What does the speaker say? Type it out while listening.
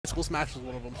SCUL Smash was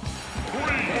one of them.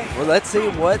 Well, let's see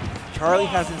what Charlie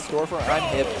has in store for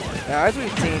ImHip. Now, as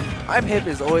we've seen, ImHip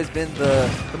has always been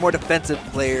the more defensive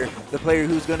player, the player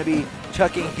who's going to be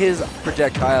chucking his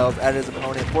projectiles at his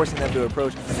opponent, forcing them to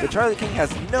approach. But Charliedaking has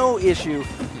no issue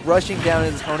rushing down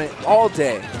his opponent all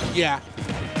day. Yeah.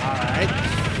 All right.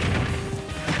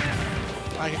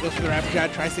 Like it goes for the rapid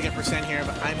jab, tries to get percent here,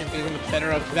 but ImHip getting the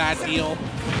better of that deal.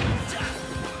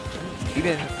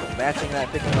 Even matching that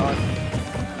picking on.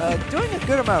 Doing a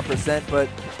good amount of percent, but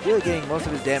really getting most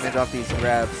of his damage off these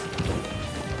grabs.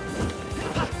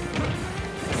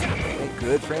 A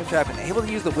good frame trap and able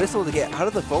to use the whistle to get out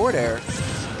of the forward air.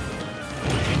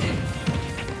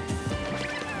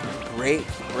 Great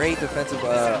defensive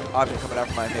option coming out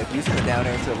from ImHip, using the down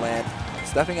air to land,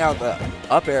 stuffing out the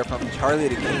up air from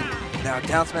Charliedaking. Now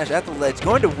down smash at the ledge,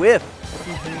 going to whiff.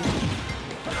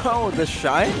 Oh, the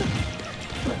shine?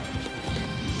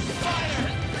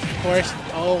 Of course.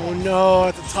 Oh no,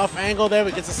 it's a tough angle there,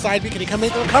 but gets a side B. Can he come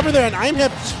in to recover there? And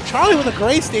ImHip, Charlie with a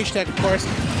great stage tech, of course.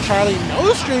 Charlie,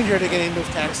 no stranger to getting those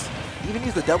techs. Even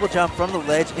used the double jump from the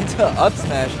ledge into up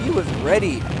smash. He was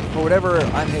ready for whatever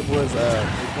ImHip was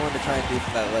going to try and do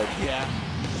from that ledge. Yeah.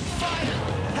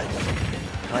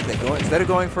 I like that. Instead of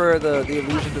going for the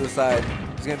illusion to the side,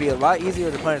 it's going to be a lot easier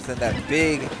to punish than that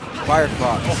big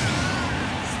Firefox.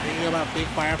 Speaking about big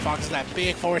Firefox, that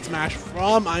big forward smash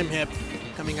from ImHip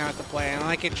coming out to play. And I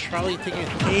like it, Charlie taking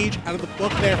a page out of the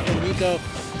book there for Rico.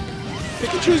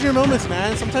 Pick and choose your moments,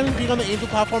 man. Sometimes being on the Angel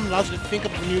platform allows you to think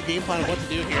of a new game plan of what to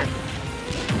do here.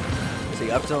 See,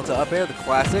 up tilt to up air, the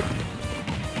classic.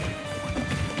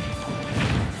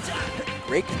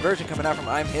 Great conversion coming out from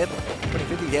ImHip, putting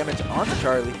 50 damage onto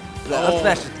Charlie. The up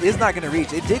smash is not going to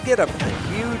reach. It did get a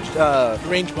huge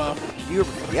range buff.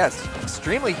 Yes,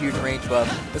 extremely huge range buff,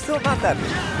 but still not that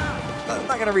big.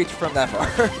 Not going to reach from that far.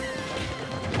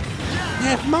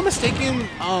 Yeah, if I'm not mistaken,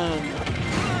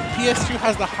 PS2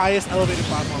 has the highest elevated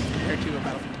platform compared to a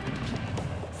Battlefield.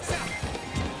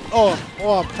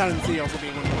 Oh, Town and Sea also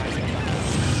being one of the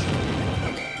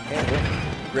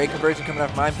highest. Great conversion coming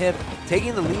out from ImHip,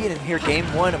 taking the lead in here game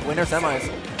one of winter semis.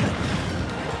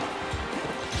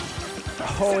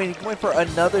 Oh, and he went for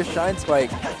another shine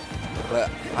spike, but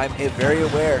ImHip very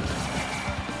aware.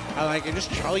 I like it,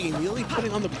 just Charlie immediately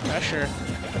putting on the pressure.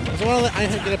 So I want to let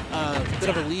ImHip get a bit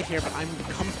of a lead here, but ImHip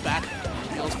comes back,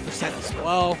 deals percent as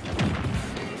well.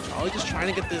 Charlie just trying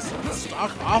to get this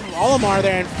stock off of Olimar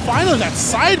there, and finally that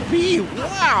side B,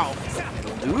 wow!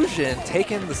 Illusion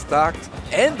taking the stock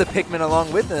and the Pikmin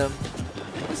along with him.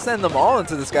 Just send them all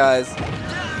into the skies.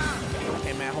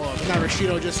 Hey man, hold on, it's not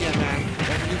Rashido just yet, man.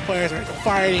 These players are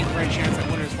fighting for a chance at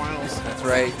winners finals. That's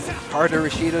right. Hard to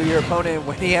Rashido your opponent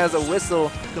when he has a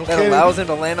whistle that allows him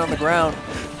to land on the ground.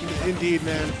 Indeed,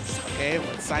 man. Okay,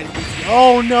 what side B?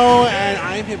 Oh no, and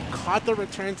ImHip caught the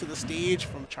return to the stage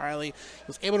from Charlie. He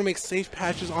was able to make safe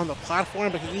patches on the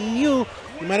platform, but he knew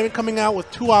he might have been coming out with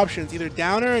two options, either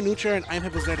downer or neutral, and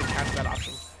ImHip was there to catch that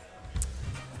option.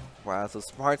 Wow, so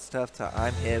smart stuff to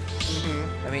ImHip.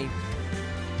 I mean,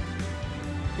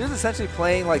 he was essentially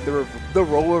playing like the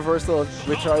role reversal of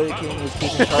with Charliedaking, was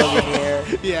keeping Charlie in the air.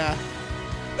 Yeah.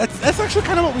 That's actually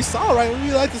kind of what we saw, right?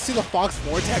 We like to see the Fox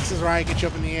Vortexes, right? Get you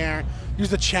up in the air. Use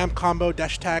the champ combo,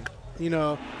 dash attack, you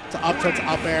know, to up tilt to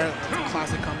up air. That's a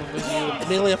classic combo with you.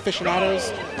 Mainly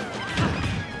aficionados.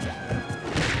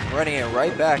 Running it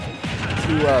right back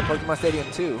to Pokemon Stadium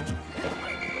 2.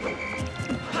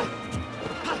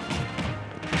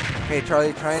 Okay,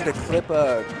 Charlie trying to clip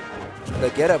the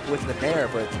get-up with the Nair,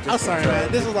 but just I'm sorry,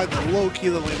 man. This is like low-key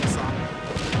the lamest song.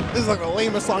 This is like the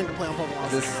lamest song to play on Pokemon.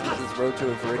 This Road to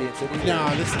Viridian City? No,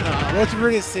 Road to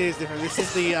Viridian City is different. This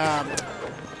is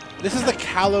the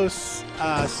Kalos.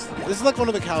 This is like one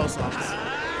of the Kalos songs.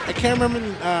 I can't remember.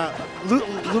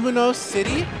 Luminos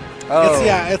City. Oh,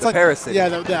 it's like Paris City. Yeah,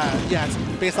 it's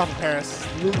based off of Paris.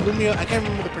 Lumio. I can't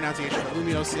remember the pronunciation. But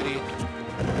Lumio City.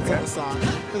 It's like the song.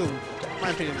 This is, in my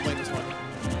opinion, the lamest one.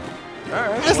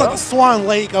 Alright, it's like the Swan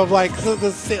Lake of like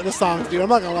the songs, dude. I'm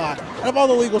not gonna lie. Out of all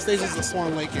the legal stages, it's the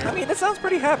Swan Lake here. I mean, it sounds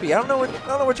pretty happy. I don't know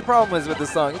what your problem is with this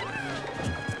song.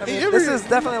 I mean, this is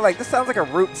definitely like, this sounds like a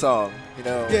Root song, you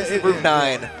know. Yeah, Route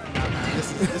 9.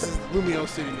 This is Lumio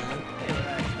City, man.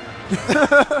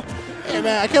 Hey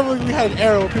man, I can't believe we had an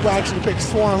era where people actually picked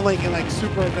Swan Lake in like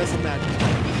super aggressive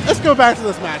matches. Let's go back to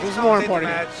this match. This is more important.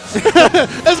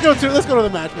 Let's go to the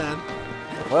match, man.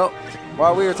 Well,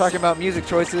 while we were talking about music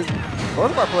choices,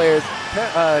 both of our players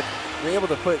were able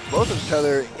to put both of each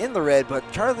other in the red, but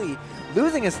Charlie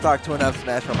losing his stock to an up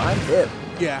smash from ImHip.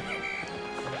 Yeah.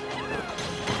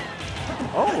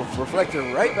 Oh, reflector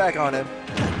right back on him.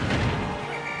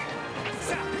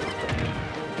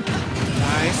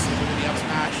 Nice.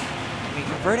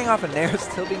 converting off a Nair,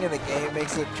 still being in the game,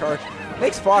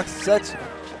 makes Fox such.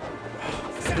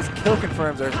 His kill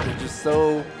confirms are just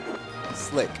so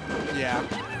slick. Yeah.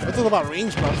 What's all about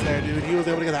range buffs there, dude? He was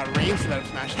able to get that range for that up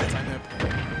smash that time hip.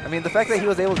 I mean, the fact that he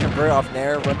was able to convert off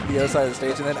Nair, run to the other side of the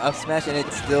stage, and then up smash, and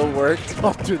it still worked.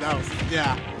 Oh, dude, that was,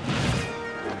 yeah.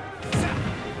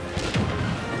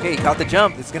 Okay, he caught the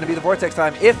jump. This is going to be the Vortex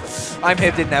time if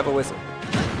ImHip didn't have a whistle.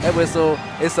 That whistle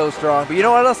is so strong. But you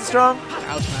know what else is strong?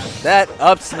 Out smash. That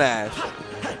up smash.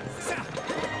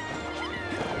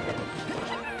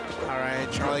 All right,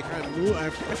 Charlie kind of move. I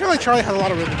feel like Charlie has a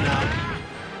lot of rhythm now.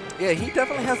 Yeah, he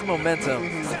definitely has momentum.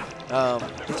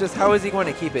 It's just how is he going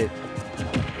to keep it?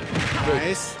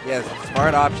 Nice. Yes,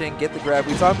 smart option. Get the grab.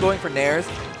 We saw him going for Nairs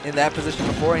in that position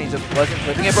before, and he just wasn't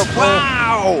clicking it. But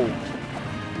wow!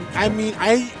 I mean,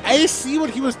 I see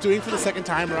what he was doing for the second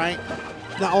time, right?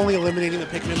 Not only eliminating the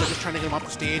Pikmin, but just trying to get him off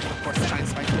the stage. Of course, the Shine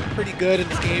Spike was pretty good in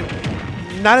this game.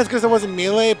 Not as good as it was in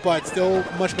Melee, but still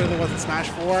much better than it was in Smash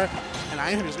 4. And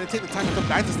ImHip is going to take the time to come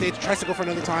back to the stage, tries to go for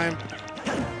another time.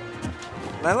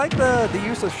 And I like the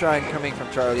use of Shrine coming from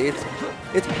Charlie.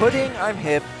 It's putting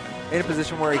ImHip in a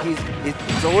position where he's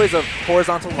always a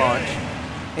horizontal launch,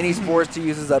 and he's forced to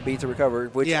use his up B to recover,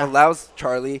 which allows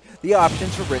Charlie the option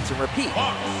to rinse and repeat.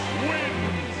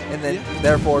 And then,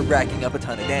 therefore, racking up a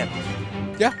ton of damage.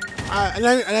 Yeah, and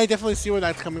I definitely see where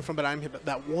that's coming from, but ImHip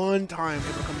that one time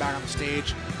able to come back on the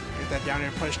stage, get that down air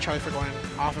and punish Charlie for going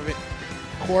off of it.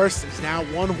 Of course, it's now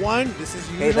 1-1. This is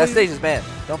usually... Hey, that stage is banned.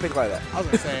 Don't pick like that. I was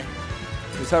going to say.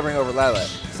 He was hovering over Lilac.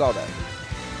 Saw that.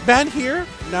 Banned here,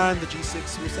 not in the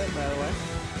G6 reset, by the way.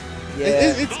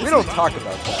 Yeah, we don't talk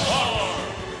about that.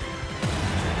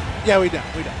 Yeah, we don't.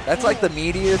 That's like the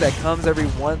meteor that comes every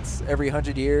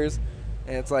 100 years.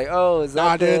 And it's like, oh, is that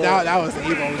Nah, dude, that was the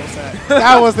evil rule set.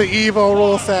 That was the evil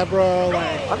rule set, bro.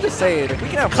 Like, I'm just saying, if we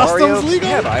can have Customs Mario, legal? we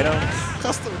can have items.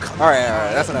 Custom. All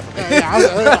right, that's enough of me.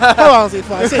 Hold on,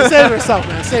 Z-Fly. Save yourself,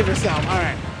 man. Save yourself. All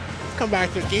right. Let's come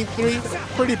back to Game 3.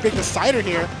 Pretty big decider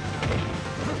here.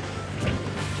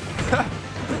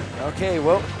 Okay,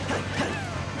 well,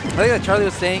 I think that Charlie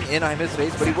was staying in ImHip's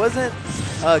face, but he wasn't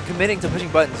committing to pushing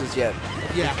buttons just yet.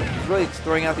 Yeah. He's really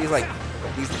throwing out these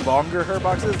longer hurt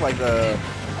boxes, like the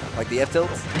F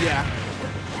tilts. Yeah.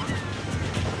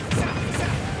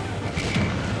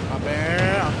 Up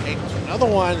air. I'll take another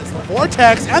one. It's the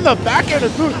Vortex and the back end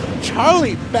of boot.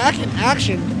 Charlie back in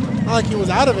action. Not like he was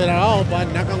out of it at all, but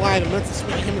not gonna lie, the momentum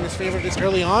swinging him in his favor this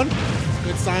early on.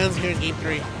 Good signs here in Game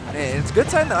 3. And it's a good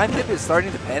sign that ImHip is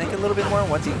starting to panic a little bit more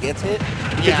once he gets hit,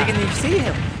 because you can see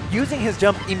him using his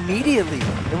jump immediately.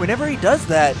 And whenever he does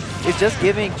that, it's just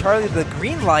giving Charlie the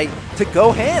green light to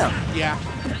go ham. Yeah.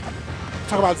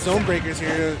 Talk about zone breakers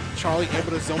here. Charlie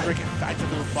able to zone break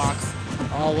effectively with Fox.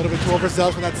 Oh, a little bit too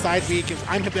overzealous with that side B. Gives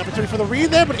ImHip the opportunity for the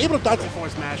read there, but able to dodge the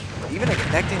forward smash. Even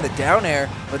connecting the down air,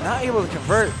 but not able to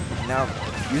convert. Now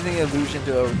using the illusion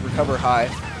to recover high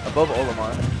above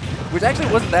Olimar, which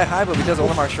actually wasn't that high, but because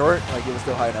Olimar's short, like it was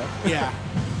still high enough. Yeah.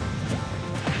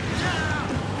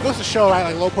 Goes to show, right,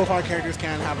 like low-profile characters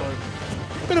can have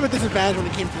a bit of a disadvantage when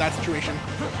it came to that situation.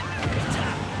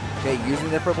 Okay, using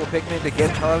the purple Pikmin to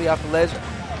get Charlie off the ledge.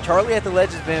 Charlie at the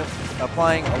ledge has been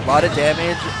applying a lot of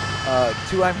damage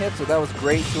to ImHip, so that was a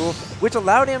great tool, which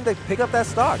allowed him to pick up that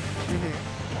stock.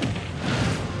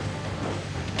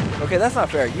 Okay, that's not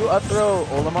fair. You up throw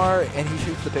Olimar and he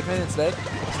shoots the Pikmin instead?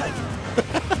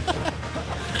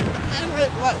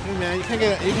 Man, you can't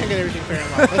get everything fair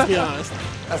in life. Let's be honest.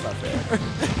 That's not fair.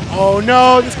 Oh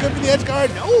no, this could be the edge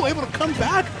guard. No, able to come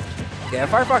back. Yeah,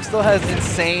 Firefox still has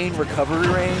insane recovery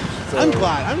range. So I'm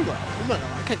glad. I'm not gonna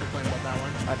lie. I can't complain about that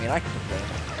one. I mean, I can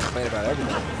complain about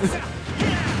everything.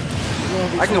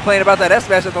 I can complain about that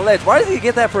S-Smash at the ledge. Why does he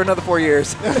get that for another 4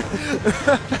 years?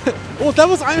 Well, that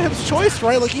was ImHip's choice,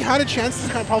 right? Like, he had a chance to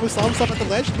kind of probably sell himself at the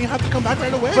ledge, and he had to come back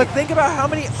right away. But think about how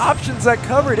many options that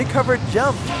covered. It covered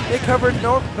jump. It covered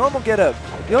normal get-up.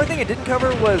 The only thing it didn't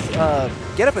cover was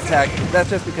get-up attack. That's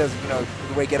just because, you know,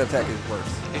 the way get-up attack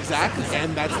works. Exactly,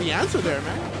 and that's the answer there,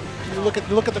 man. You look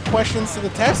at the questions to the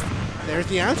test, there's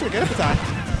the answer, get-up attack.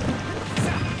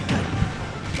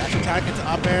 Dash attack into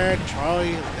up air.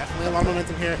 Charlie, definitely a lot of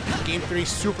momentum here. Game 3,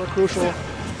 super crucial,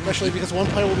 especially because one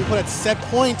player will be put at set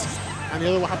point, and the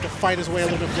other will have to fight his way a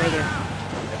little bit further.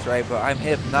 That's right, but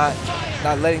ImHip not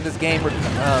letting this game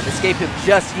escape him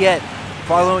just yet.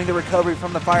 Following the recovery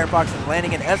from the Firefox and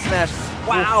landing an F-Smash.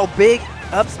 Wow, big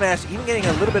up smash, even getting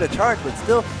a little bit of charge, but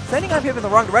still sending ImHip in the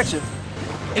wrong direction.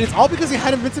 And it's all because he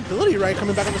had invincibility, right,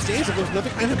 coming back on the stage. If there was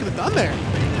nothing ImHip could have done there.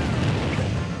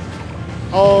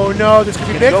 Oh no, this could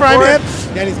be big for ImHip.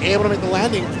 And he's able to make the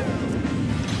landing.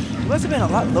 He must have been a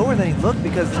lot lower than he looked,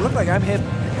 because it looked like ImHip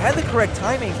had the correct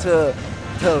timing to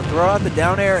throw out the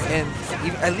down air and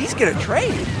at least get a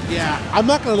trade. Yeah, I'm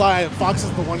not going to lie. Fox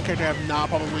is the one character I have not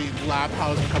probably labbed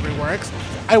how his recovery works.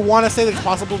 I want to say that it's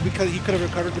possible because he could have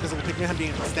recovered because of the Pikmin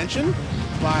being an extension,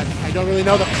 but I don't really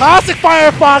know. The classic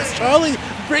Firefox, Charlie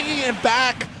bringing it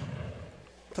back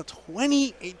to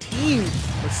 2018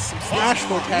 with some Smash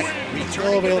 4 tech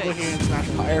still available here in Smash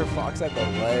 4. Firefox at the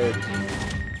ledge.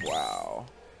 Wow.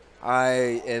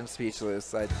 I am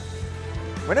speechless.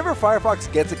 Whenever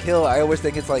Firefox gets a kill, I always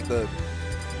think it's like the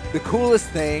coolest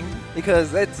thing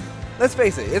because let's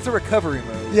face it, it's a recovery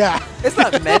move. Yeah. It's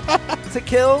not meant to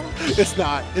kill. It's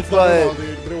not. It's not at all,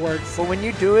 dude, but it works. But when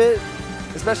you do it,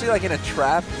 especially like in a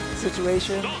trap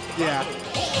situation. Yeah.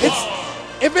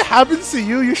 If it happens to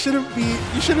you, you shouldn't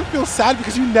feel sad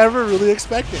because you never really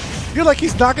expect it. You're like,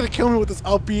 he's not gonna kill me with this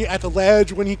up B at the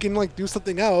ledge when he can like do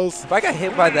something else. If I got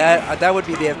hit by that, that would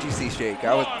be the FGC shake.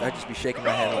 I'd just be shaking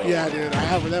my head like. Yeah, dude,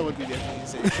 that would be the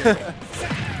FGC shake.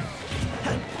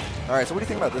 All right, so what do you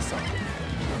think about this song?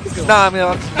 Nah, I mean,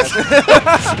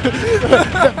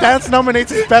 Vance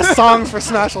nominates his best songs for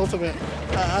Smash Ultimate.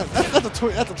 That's a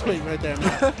tweet. That's a tweet right there,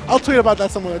 man. I'll tweet about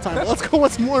that some other time. But let's go.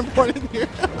 What's more important here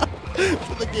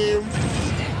for the game?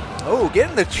 Oh,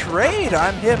 getting the trade.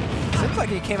 ImHip. Seems like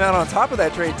he came out on top of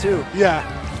that trade too. Yeah.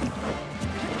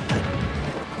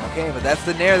 Okay, but that's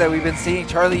the nair that we've been seeing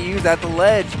Charlie use at the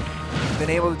ledge. He's been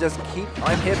able to just keep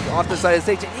ImHip off the side of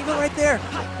the stage, and even right there.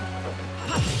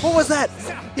 What was that?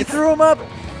 He threw him up,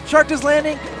 sharked his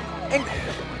landing, and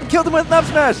killed him with an up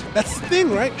smash. That's the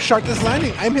thing, right? Sharked his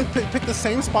landing. ImHip picked the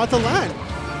same spot to land.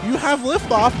 You have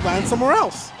liftoff, land somewhere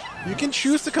else. You can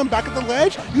choose to come back at the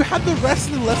ledge. You have the rest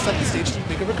of the left side of the stage to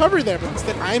make a recovery there, but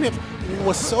instead ImHip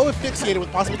was so asphyxiated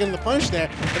with possibly getting the punch there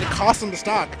that it cost him the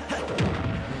stock.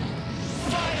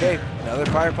 Okay, another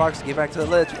Firefox to get back to the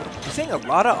ledge. We're seeing a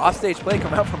lot of offstage play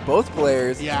come out from both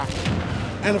players. Yeah.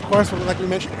 And of course, like we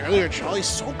mentioned earlier, Charlie's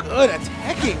so good at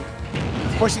teching.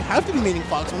 Of course, you have to be maining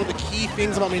Fox. One of the key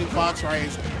things about maining Fox, right,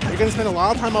 is you're going to spend a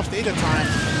lot of time off stage at times.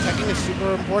 Teching is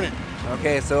super important.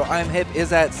 Okay, so ImHip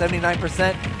is at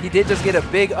 79%. He did just get a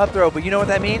big up throw, but you know what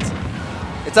that means?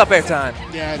 It's up air time.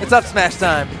 Yeah, it's up smash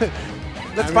time.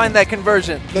 Let's find that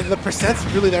conversion. The percent's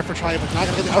really there for Charlie, but not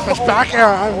going to get the up smash back air.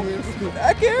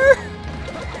 Back air?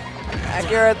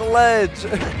 Back air at the ledge.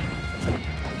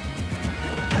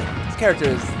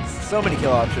 Character has so many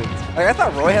kill options. Like, I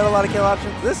thought Roy had a lot of kill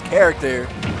options. This character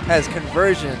has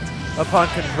conversions upon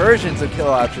conversions of kill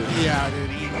options. Yeah,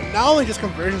 dude. Not only just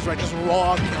conversions, right? Just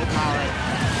raw kill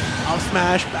power. Up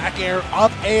smash, back air,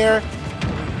 up air.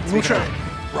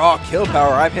 Raw kill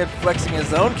power. ImHip flexing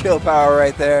his own kill power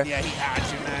right there. Yeah, he had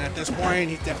to, man. At this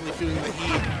point, he's definitely feeling the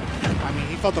heat. I mean,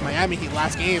 he felt the Miami heat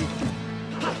last game.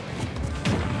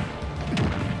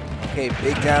 Okay,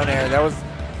 big down air.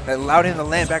 That allowed him to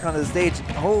land back onto the stage.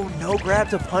 Oh, no grab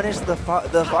to punish the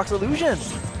Fox illusion.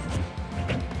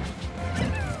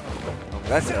 Oh,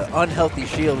 that's an unhealthy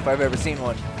shield if I've ever seen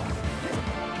one.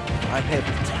 ImHip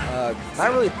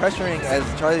not really pressuring as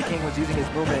Charliedaking was using his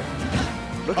movement.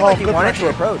 Looking like he wanted to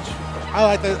approach. I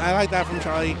like that. I like that from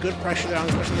Charlie. Good pressure there,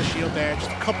 especially the shield there.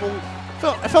 Just a couple.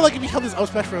 I felt like if he held his out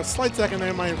smash for a slight second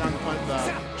there, might have gotten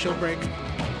the shield break.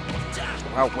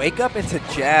 Wow, wake up into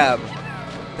jab.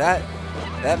 That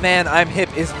man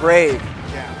ImHip is brave.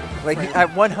 Yeah. Like at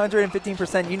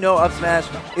 115%, you know up smash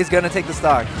is gonna take the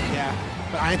stock. Yeah.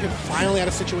 But ImHip finally had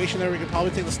a situation there where we could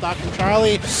probably take the stock from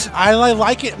Charlie. I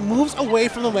like it. Moves away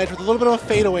from the ledge with a little bit of a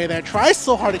fadeaway there. Tries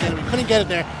so hard to get it. We couldn't get it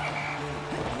there.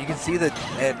 You can see the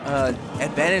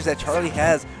advantage that Charlie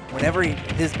has whenever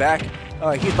he's behind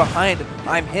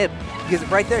ImHip. Because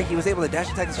right there, he was able to dash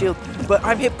attack the shield, but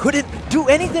ImHip couldn't do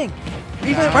anything.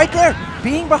 Even right there,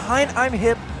 being behind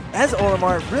ImHip as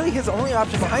Olimar, really his only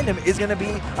option behind him is going to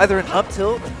be either an up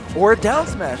tilt or a down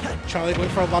smash. Charlie going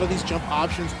for a lot of these jump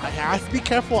options. I have to be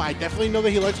careful. I definitely know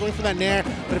that he likes going for that nair,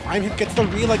 but if ImHip gets the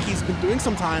read like he's been doing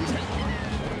sometimes,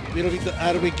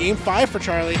 it'll be game 5 for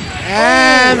Charlie.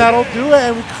 And that'll do it.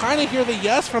 And we kind of hear the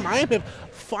yes from ImHip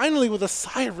finally with a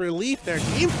sigh of relief there.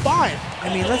 Game 5. I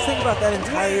mean, let's think about that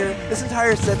this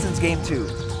entire set since game 2.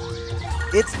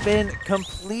 It's been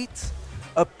complete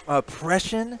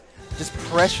oppression. Just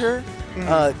pressure.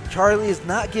 Charlie is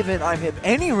not giving ImHip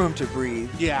any room to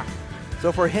breathe. Yeah.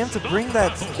 So for him to bring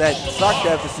that stock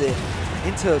deficit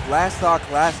into last stock,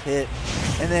 last hit,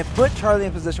 and then put Charlie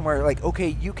in a position where, like,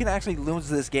 okay, you can actually lose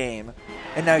this game,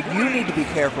 and now you need to be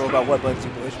careful about what buttons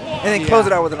you push, and then close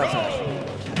it out with an up smash.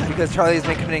 Because Charlie has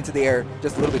been committing to the air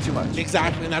just a little bit too much.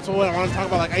 Exactly, and that's what I want to talk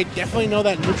about. Like, I definitely know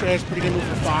that neutral air is a pretty good move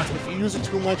for Fox, but if you use it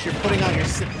too much, you're pretty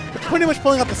much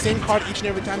pulling out the same card each and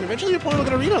every time. Eventually, your opponent will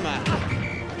get a read on that.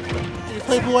 You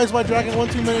play Blue Eyes White Dragon one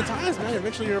too many times, man.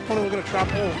 Eventually your opponent will get a trap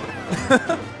hole.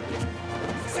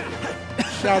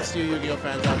 Shouts to you Yu-Gi-Oh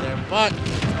fans out there. But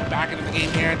back into the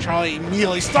game here, and Charlie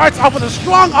immediately starts off with a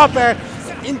strong up air.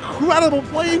 Incredible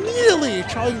play immediately.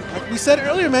 Charlie, like we said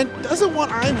earlier, man, doesn't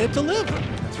want ImHip to live.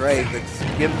 That's right.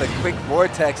 Give him the quick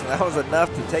vortex, and that was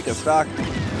enough to take a stock.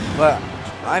 But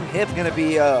ImHip going to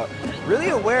be really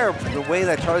aware of the way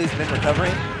that Charlie's been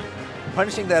recovering,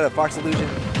 punishing that Fox Illusion,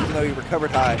 even though he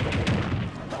recovered high.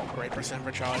 Great percent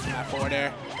for Charlie from that forward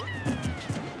air.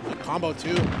 Good combo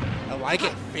too. I like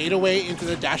it. Fade away into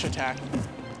the dash attack.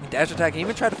 Dash attack, and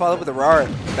even tried to follow up with a raw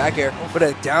back air, but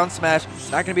a down smash.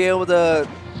 Not going to be able to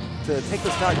take the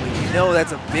stock. You know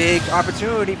that's a big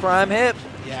opportunity for ImHip.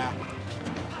 Yeah.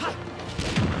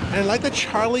 And I like that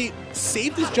Charlie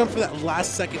saved his jump for that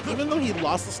last second. Even though he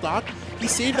lost the stock, he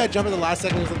saved that jump at the last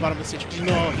second. He was at the bottom of the stage. You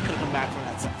know he could have come back from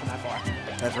that far.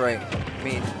 That's right. I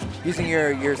mean, using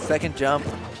your second jump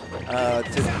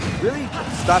to really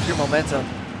stop your momentum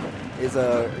is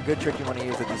a good trick you want to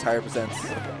use at these higher percents.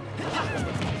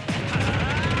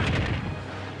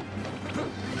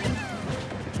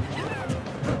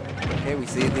 Okay, we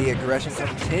see the aggression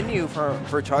continue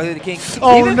for Charliedaking.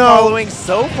 Oh, even no. following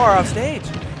so far off stage.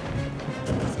 I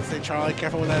was gonna say, Charlie,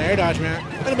 careful with that air dodge, man.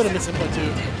 And a bit of misinput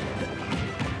too.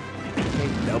 Okay,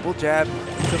 double jab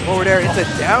into forward air, into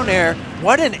down air.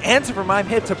 What an answer from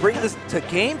ImHip to bring this to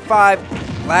game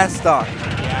 5, last stock.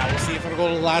 Yeah, we'll see if it'll go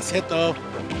to the last hit though.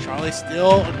 Charlie's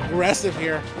still aggressive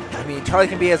here. I mean, Charlie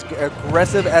can be as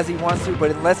aggressive as he wants to,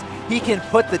 but unless he can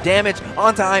put the damage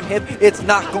onto ImHip, it's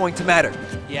not going to matter.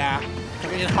 Yeah. I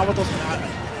mean, how about those?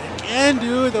 Again,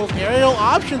 dude, those aerial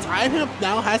options. ImHip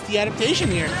now has the adaptation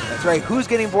here. That's right. Who's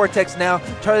getting Vortex now?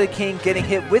 Charliedaking getting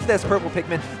hit with this purple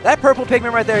Pikmin. That purple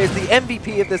Pikmin right there is the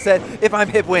MVP of the set if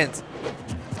ImHip wins.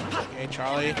 Okay,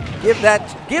 Charlie. Give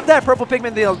that purple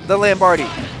Pikmin the Lombardi.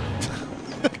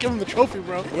 Give him the trophy,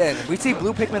 bro. Yeah, we see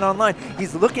blue Pikmin online.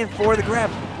 He's looking for the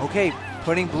grab. Okay,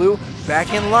 putting blue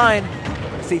back in line.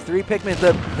 We see 3 Pikmin,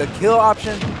 the kill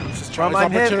option. This is Charlie's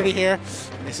opportunity here.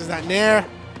 This is that Nair.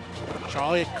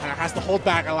 Charlie kind of has to hold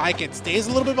back. I like it. Stays a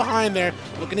little bit behind there.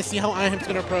 Looking to see how ImHip's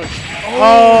going to approach.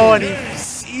 Oh, and he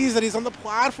sees that he's on the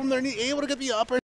platform there and he's able to get the upper